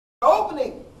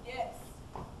opening. Yes.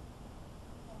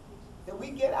 That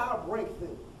we get our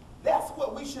breakthrough. That's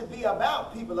what we should be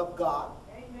about, people of God.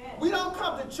 Amen. We don't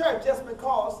come to church just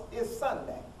because it's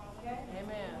Sunday. Okay.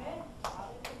 Amen.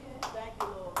 Thank you,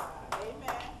 Lord God.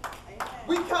 Amen. Amen.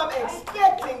 We come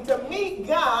expecting to meet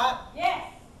God Yes.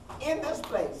 in this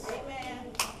place. Amen.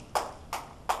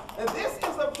 And this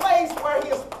is a place where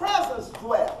his presence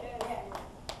dwells. Yes.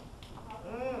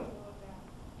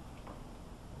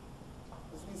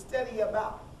 As we study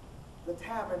about the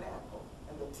tabernacle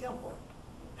and the temple,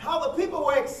 how the people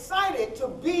were excited to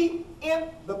be in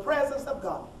the presence of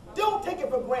God. Don't take it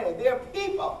for granted. There are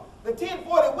people, the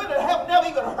 1040 women, have never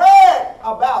even heard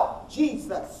about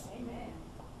Jesus. Amen.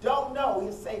 Don't know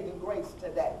his saving grace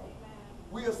today. Amen.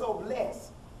 We are so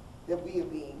blessed that we are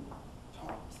being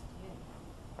taught.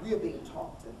 We are being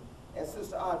taught. And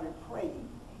Sister Audrey prayed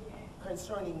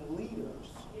concerning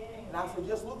leaders. And I said,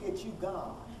 just look at you,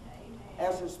 God.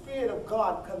 As the Spirit of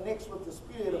God connects with the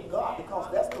Spirit of God,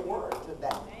 because that's the word today.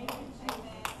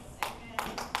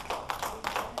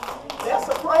 That's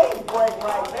a praise break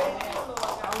right there.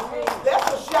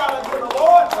 That's a shout unto the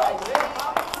Lord right there.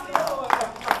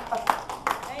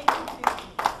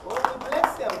 Oh, we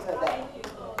bless him today.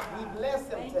 We bless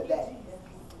him today.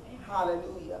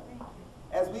 Hallelujah.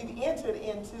 As we've entered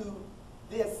into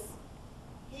this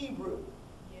Hebrew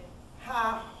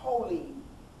high holy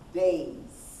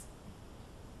days,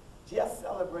 just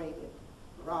celebrated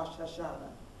Rosh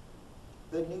Hashanah,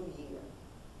 the new year,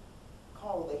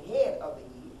 called the head of the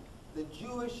year. The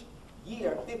Jewish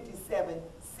year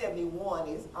 5771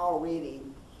 is already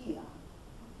here.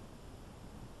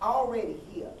 Already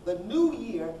here. The new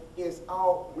year is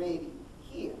already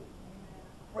here.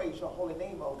 Praise your holy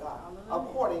name, oh God. Hallelujah.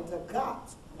 According to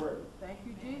God's word. Thank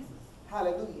you, Jesus.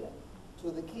 Hallelujah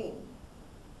to the King.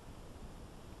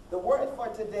 The word for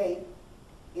today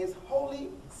is Holy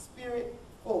Spirit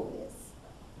fullness.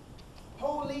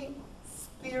 Holy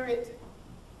Spirit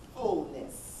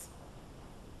fullness.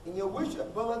 In your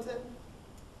worship bulletin,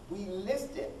 we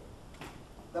listed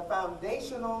the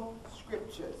foundational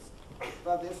scriptures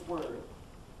for this word.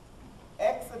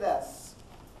 Exodus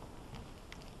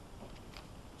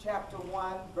chapter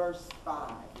 1, verse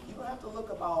 5. You don't have to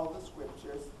look up all the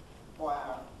scriptures for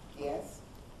our guests.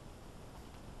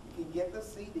 You can get the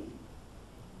CD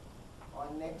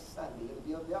on next Sunday. It'll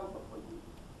be available for you.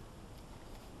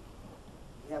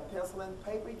 You have pencil and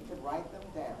paper, you can write them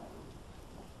down.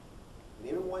 And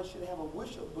everyone should have a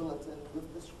worship bulletin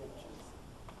with the scriptures.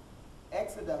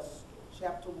 Exodus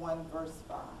chapter 1, verse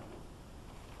 5.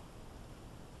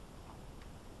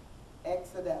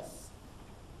 Exodus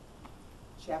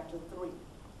chapter 3,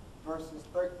 verses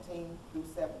 13 through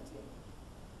 17.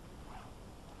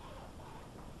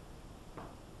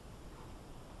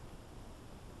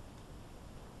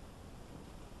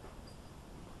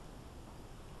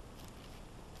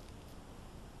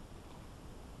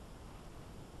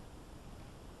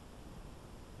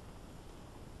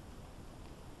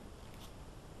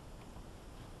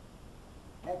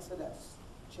 Exodus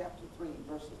chapter 3,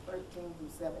 verses 13 through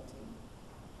 17.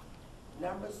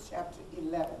 Numbers chapter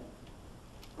 11,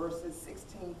 verses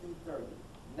 16 through 30.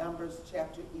 Numbers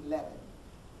chapter 11,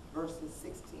 verses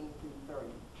 16 through 30.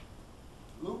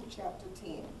 Luke chapter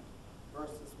 10,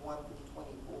 verses 1 through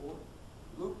 24.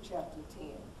 Luke chapter 10,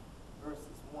 verses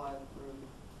 1 through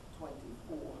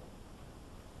 24.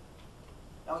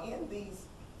 Now in these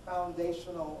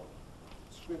foundational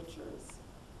scriptures,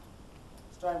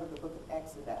 starting with the book of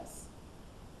Exodus,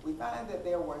 we find that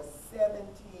there were 70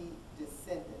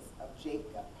 descendants of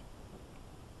Jacob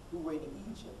who were in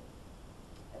Egypt.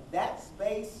 And that's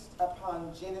based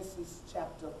upon Genesis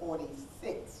chapter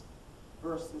 46,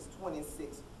 verses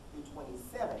 26 through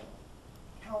 27.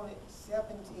 Counted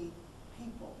 70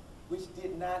 people, which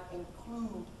did not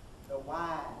include the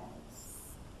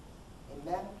wives.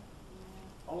 Amen?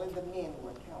 Only the men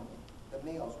were counted. The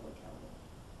males were counted.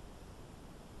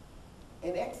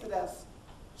 In Exodus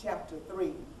chapter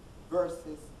 3,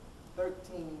 verses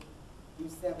 13 through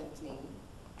 17,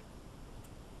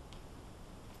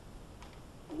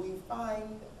 we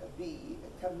find the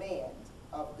command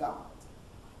of God,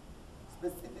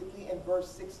 specifically in verse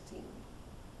 16,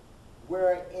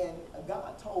 wherein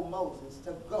God told Moses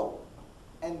to go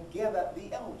and gather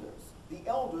the elders. The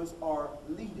elders are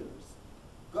leaders.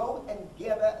 Go and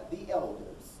gather the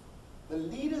elders, the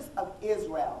leaders of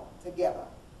Israel, together,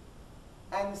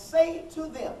 and say to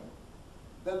them,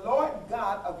 the Lord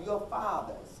God of your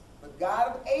fathers, the God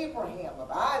of Abraham,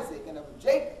 of Isaac, and of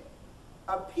Jacob,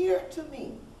 appeared to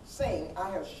me, saying,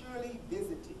 I have surely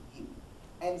visited you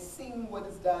and seen what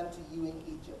is done to you in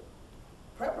Egypt.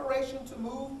 Preparation to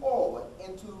move forward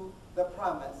into the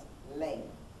promised land.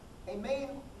 Amen?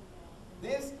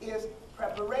 This is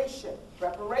preparation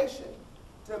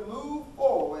to move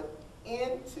forward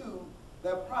into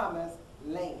the promised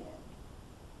land.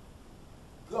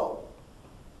 Go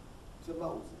to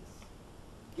Moses.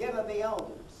 Gather the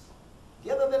elders,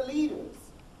 gather the leaders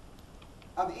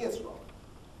of Israel,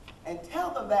 and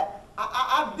tell them that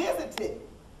I visited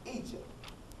Egypt,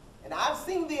 and I've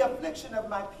seen the affliction of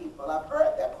my people. I've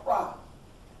heard their cry.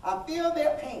 I feel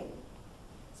their pain.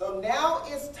 So now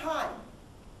it's time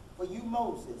for you,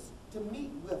 Moses, to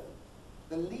meet with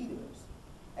the leaders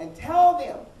and tell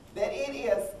them that it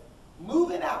is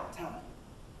moving out time.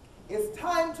 It's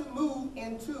time to move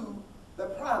into the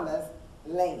promised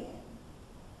land.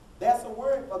 That's a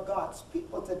word for God's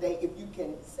people today, if you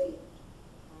can say it.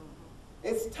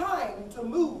 It's time to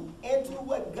move into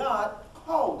what God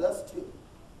called us to.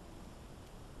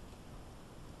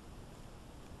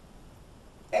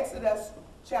 Exodus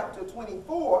chapter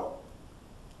 24,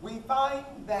 we find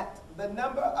that the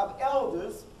number of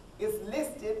elders is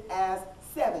listed as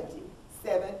 70.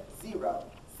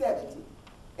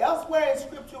 Elsewhere in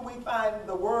Scripture, we find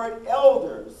the word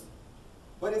elders,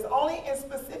 but it's only in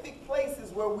specific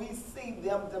places where we see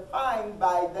them defined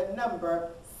by the number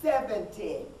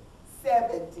 70.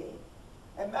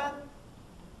 Amen?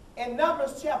 In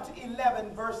Numbers chapter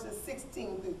 11, verses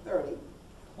 16 through 30,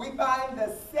 we find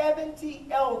the 70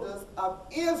 elders of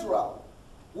Israel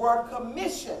were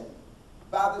commissioned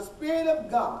by the Spirit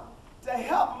of God to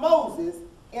help Moses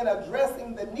in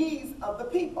addressing the needs of the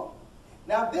people.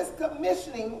 Now, this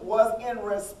commissioning was in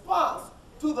response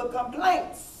to the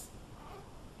complaints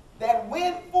that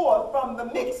went forth from the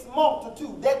mixed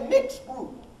multitude, that mixed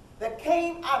group that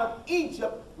came out of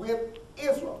Egypt with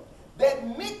Israel.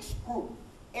 That mixed group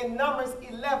in Numbers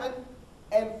 11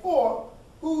 and 4,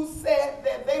 who said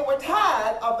that they were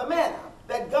tired of the manna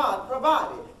that God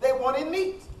provided. They wanted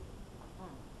meat.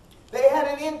 They had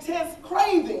an intense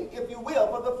craving, if you will,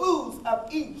 for the foods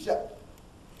of Egypt.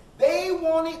 They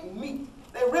wanted meat.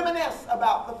 They reminisced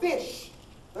about the fish,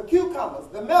 the cucumbers,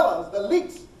 the melons, the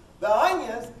leeks, the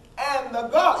onions, and the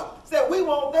garlic. Said, we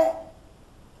want that.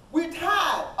 We're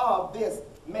tired of this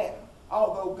manna,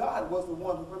 although God was the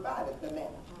one who provided the manna.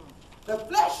 The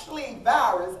fleshly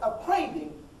virus of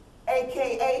craving,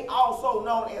 a.k.a. also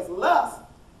known as lust,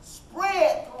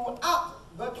 spread throughout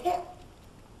the camp.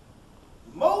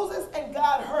 Moses and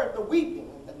God heard the weeping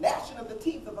and the gnashing of the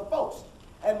teeth of the folks.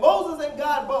 And Moses and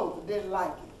God both didn't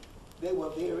like it. They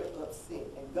were very upset.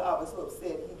 And God was so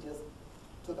upset, he just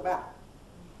took them out.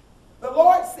 The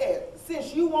Lord said,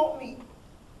 since you want meat,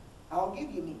 I'll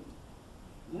give you meat.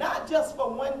 Not just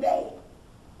for one day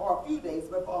or a few days,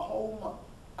 but for a whole month.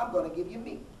 I'm going to give you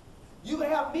meat. You will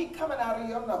have meat coming out of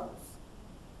your nose,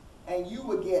 and you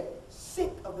will get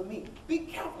sick of the meat. Be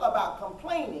careful about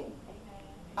complaining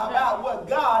about what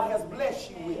God has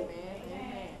blessed you with.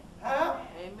 Amen. Huh?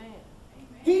 Amen.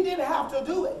 He didn't have to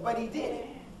do it, but he did it.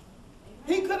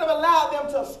 He could have allowed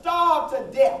them to starve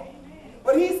to death.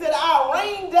 But he said, I'll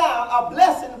rain down a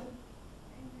blessing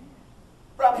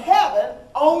from heaven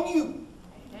on you.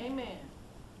 Amen.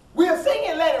 We're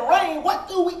singing, let it rain. What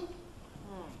do we? Amen.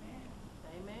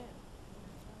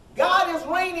 God is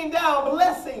raining down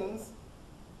blessings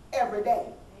every day.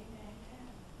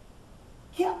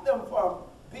 Kept them from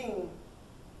being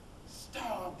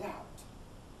starved out.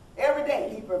 Every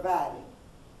day he provided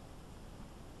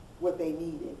what they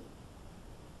needed.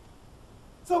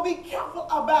 So be careful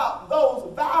about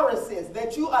those viruses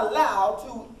that you allow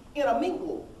to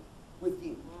intermingle with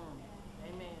you.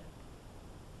 Amen.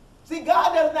 See,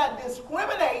 God does not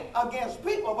discriminate against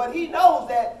people, but he knows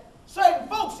that certain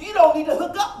folks you don't need to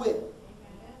hook up with.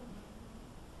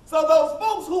 So those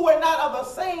folks who were not of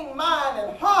the same mind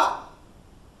and heart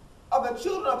of the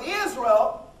children of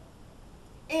Israel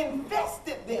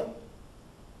infested them.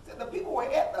 So the people were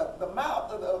at the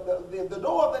mouth of the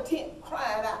door of the tent,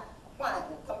 crying out, whining,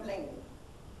 complaining.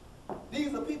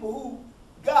 These are people who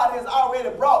God has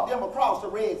already brought them across the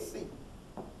Red Sea.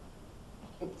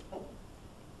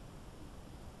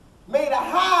 Made a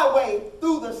highway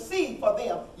through the sea for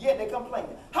them, yet they complain.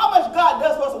 How much God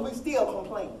does for us and we still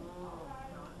complain?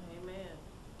 Amen.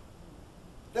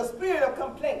 The spirit of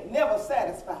complaint never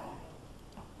satisfied.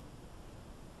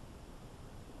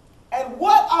 And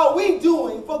what are we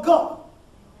doing for God?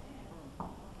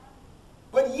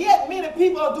 But yet many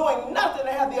people are doing nothing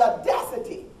to have the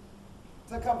audacity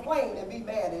to complain and be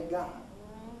mad at God.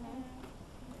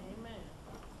 Amen.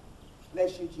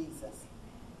 Bless you, Jesus.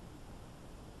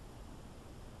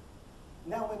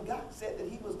 Now when God said that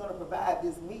he was going to provide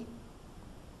this meat,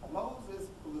 Moses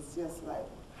was just like,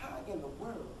 how in the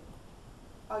world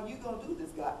are you going to do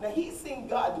this, God? Now he's seen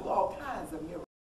God do all kinds of miracles.